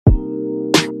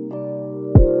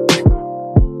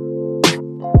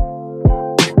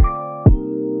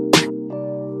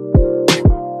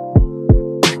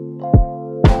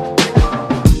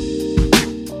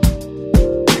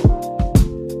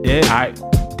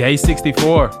Day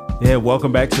 64. Yeah,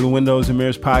 welcome back to the Windows and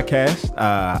Mirrors podcast.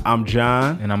 I'm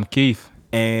John. And I'm Keith.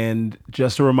 And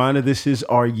just a reminder, this is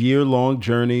our year-long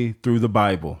journey through the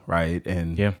Bible, right?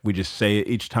 And we just say it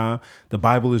each time. The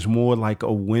Bible is more like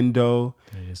a window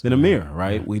than a mirror,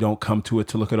 right? Yeah. We don't come to it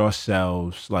to look at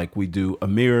ourselves like we do a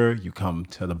mirror. You come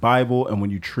to the Bible, and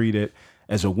when you treat it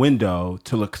as a window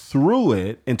to look through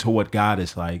it into what God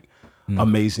is like,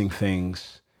 amazing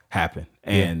things happen.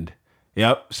 And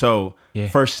so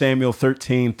 1 Samuel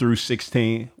 13 through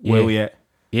 16, where we at?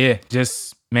 Yeah,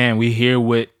 just, man, we here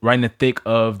with right in the thick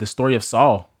of the story of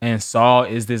Saul. And Saul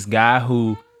is this guy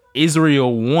who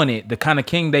Israel wanted, the kind of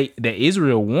king that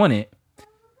Israel wanted,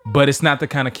 but it's not the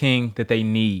kind of king that they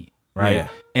need, right? Yeah.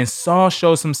 And Saul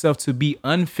shows himself to be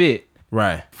unfit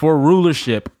for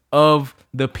rulership of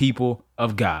the people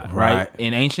of God, right?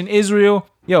 In ancient Israel,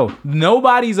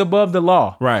 nobody's above the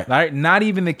law, right? Not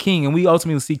even the king. And we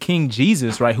ultimately see King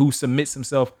Jesus, right, who submits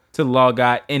himself to the law of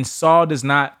God. And Saul does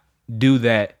not do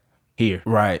that here.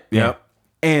 Right. Yep.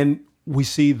 And we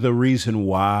see the reason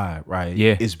why, right?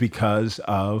 Yeah. Is because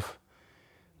of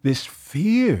this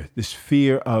fear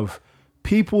of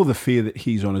people, the fear that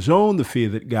he's on his own, the fear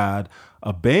that God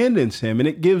abandons him. And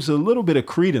it gives a little bit of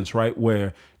credence, right?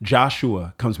 Where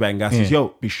Joshua comes back and God says,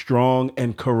 be strong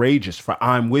and courageous, for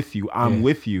I'm with you. I'm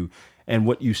with you. And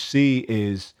what you see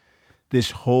is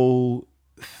this whole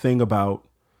thing about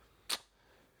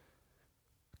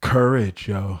courage,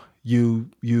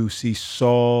 You see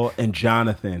Saul and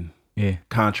Jonathan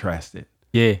contrasted.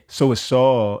 Yeah. So with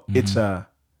Saul, it's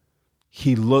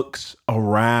he looks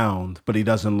around, but he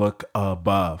doesn't look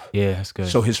above. Yeah, that's good.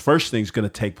 So his first thing's going to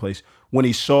take place when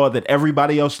he saw that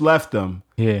everybody else left him.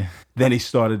 Yeah. Then he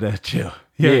started to chill.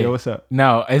 Yeah, what's up?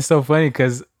 No, it's so funny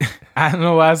because I don't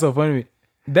know why it's so funny to me.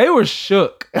 They were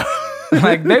shook.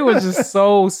 Like, they were just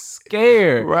so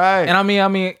scared. Right. And I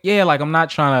mean, like, I'm not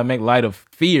trying to make light of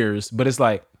fears, but it's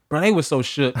like, bro, they were so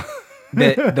shook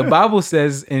that the Bible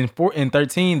says in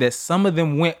 13 that some of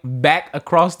them went back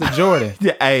across the Jordan.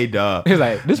 Hey, dog. He's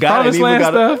like, this promised land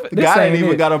stuff. God ain't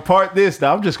even got to part this.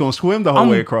 Dog. I'm just going to swim the whole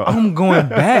way across. I'm going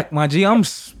back, my G. I'm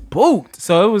spooked.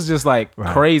 So it was just like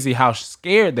crazy how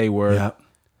scared they were. Yep.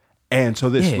 And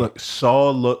so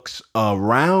Saul looks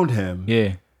around him.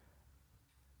 Yeah.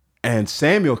 And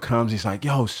Samuel comes. He's like,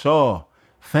 yo, Saul,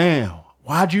 fam,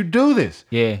 why'd you do this?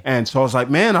 Yeah. And Saul's like,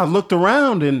 man, I looked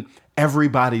around and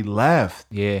everybody left.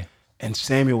 Yeah. And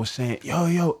Samuel was saying,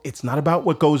 yo, it's not about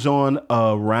what goes on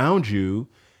around you.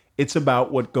 It's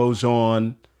about what goes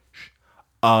on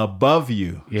above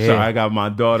you. Yeah. So I got my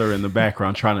daughter in the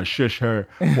background trying to shush her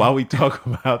while we talk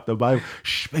about the Bible.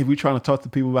 Shh, baby, we trying to talk to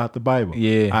people about the Bible.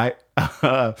 Yeah.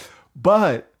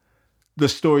 But the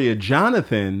story of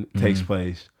Jonathan takes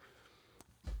place.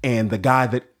 And the guy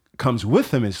that comes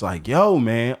with him is like, yo,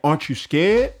 man, aren't you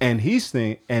scared? And his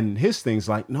thing's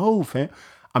like, no, fam,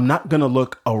 I'm not going to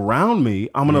look around me.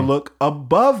 I'm going to look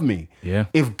above me. Yeah.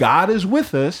 If God is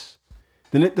with us,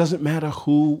 then it doesn't matter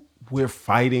who we're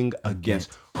fighting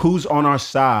against. Who's on our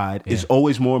side is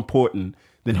always more important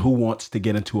than who wants to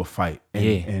get into a fight.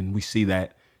 And we see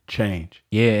that change.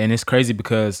 Yeah, and it's crazy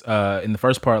because in the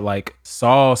first part, like,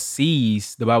 Saul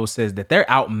sees, the Bible says that they're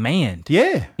outmanned.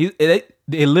 Yeah.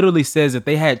 It literally says that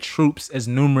they had troops as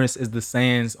numerous as the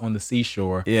sands on the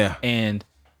seashore. Yeah. And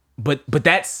but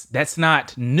that's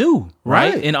not new,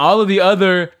 right? In all of the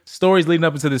other stories leading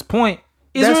up until this point,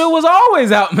 Israel was always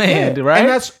outmanned, right? And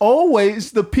that's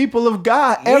always the people of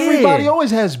God. Yeah. Everybody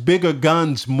always has bigger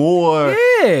guns, more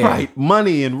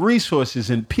money and resources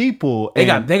and people. They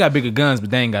got bigger guns, but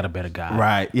they ain't got a better God.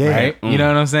 Right. Yeah. Right? You know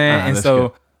what I'm saying? And so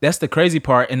good. That's the crazy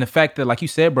part. And the fact that, like you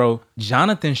said, bro,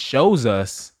 Jonathan shows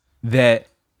us that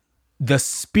the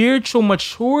spiritual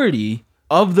maturity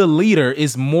of the leader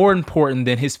is more important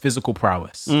than his physical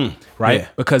prowess, right? Yeah.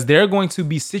 Because there are going to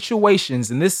be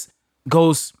situations, and this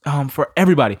goes for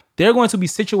everybody. There are going to be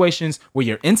situations where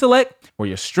your intellect, where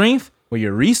your strength, where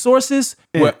your resources,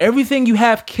 where everything you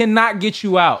have cannot get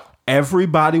you out.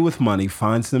 Everybody with money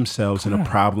finds themselves in a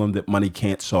problem that money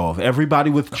can't solve.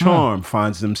 Everybody with charm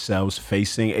finds themselves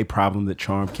facing a problem that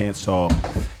charm can't solve.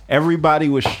 Everybody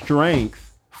with strength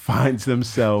finds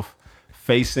themselves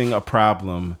facing a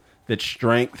problem that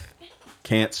strength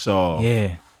can't solve.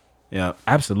 Yeah. Yeah.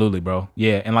 Absolutely, bro.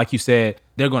 Yeah. And like you said,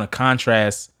 they're going to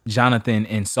contrast Jonathan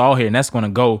and Saul here, and that's going to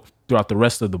go throughout the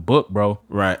rest of the book, bro.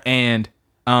 Right. And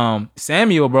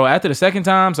Samuel, bro, after the second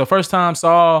time, so first time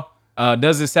Saul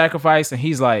does his sacrifice, and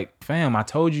he's like, fam, I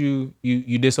told you,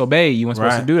 you disobeyed. You weren't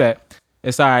supposed to do that.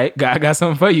 It's all right. I got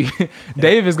something for you.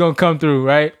 David's going to come through,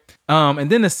 right? And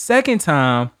then the second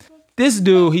time, this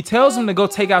dude, he tells him to go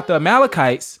take out the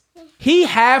Amalekites, He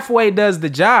halfway does the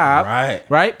job.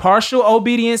 Right? Partial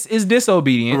obedience is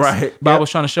disobedience. Right. Bible's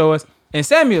trying to show us. And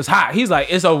Samuel's hot. He's like,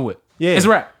 it's over with. Yeah. It's a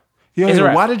wrap.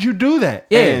 Yo, why did you do that?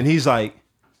 Yeah. And he's like,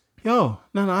 yo,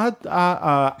 no,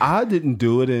 I didn't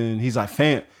do it. And he's like,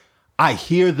 fam, I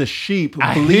hear the sheep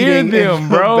bleeding in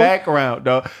the background,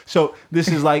 dog. So this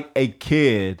is like a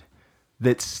kid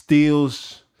that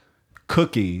steals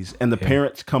cookies, and the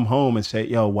parents come home and say,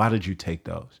 yo, why did you take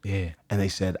those? Yeah. And they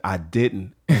said, I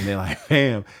didn't. And they're like,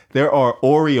 fam, there are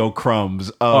Oreo crumbs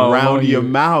around your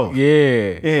mouth.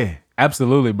 Yeah. Yeah.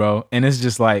 Absolutely, bro. And it's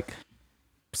just like,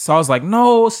 Saul's like,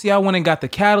 no, see, I went and got the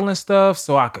cattle and stuff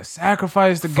so I could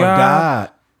sacrifice to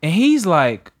God. And he's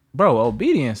like, bro,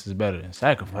 obedience is better than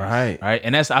sacrifice. Right.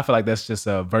 And I feel like that's just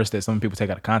a verse that some people take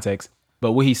out of context.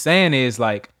 But what he's saying is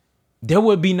like, there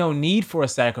would be no need for a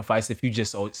sacrifice if you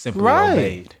just simply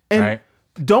obeyed. And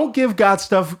don't give God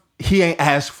stuff he ain't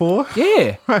asked for.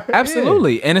 Yeah,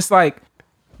 absolutely. Yeah. And it's like,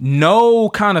 no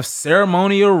kind of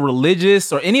ceremonial,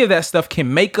 religious, or any of that stuff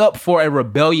can make up for a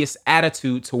rebellious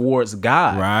attitude towards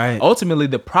God. Right. Ultimately,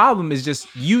 the problem is just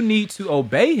you need to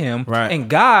obey him. Right. And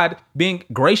God, being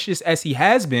gracious as he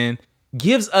has been,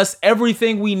 gives us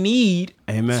everything we need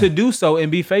to do so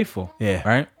and be faithful. Yeah.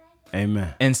 Right?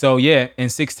 Amen. And so, in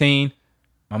 16,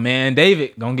 my man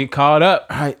David gonna get caught up.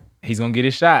 Right. He's gonna get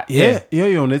his shot. Yeah.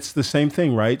 And it's the same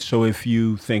thing, right? So if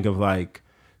you think of like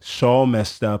Saul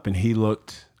messed up and he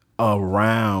looked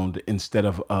around instead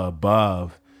of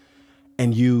above,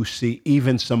 and you see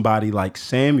even somebody like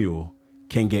Samuel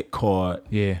can get caught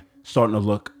starting to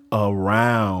look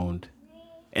around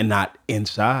and not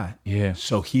inside.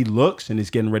 So he looks and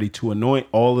is getting ready to anoint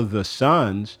all of the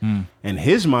sons, and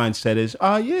his mindset is,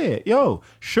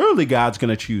 surely God's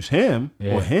gonna choose him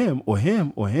or him or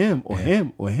him or him or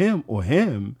him or him or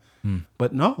him.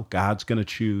 But no, God's gonna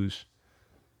choose,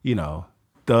 the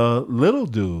little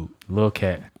dude,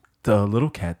 the little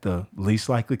cat, the least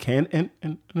likely candidate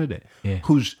in the day,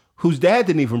 whose dad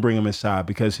didn't even bring him inside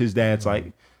because his dad's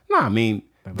like, nah, I mean,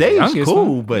 Dave's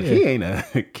cool, but he ain't a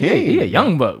king. He a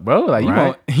young buck, bro. Like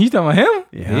you talking about him?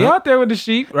 Yeah. He out there with the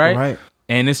sheep, right?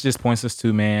 And this just points us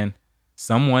to, man,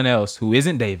 someone else who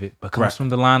isn't David, but comes from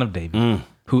the line of David,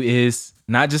 who is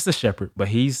not just a shepherd, but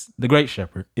he's the great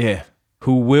shepherd. Yeah.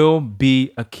 Who will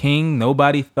be a king.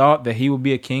 Nobody thought that he would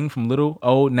be a king from little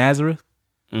old Nazareth.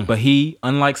 But he,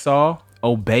 unlike Saul,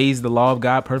 obeys the law of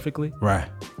God perfectly. Right.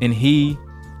 And he,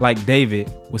 like David,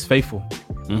 was faithful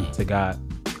to God,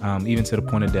 even to the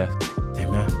point of death.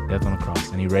 Amen. Death on the cross.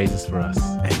 And he raises for us.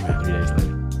 Amen.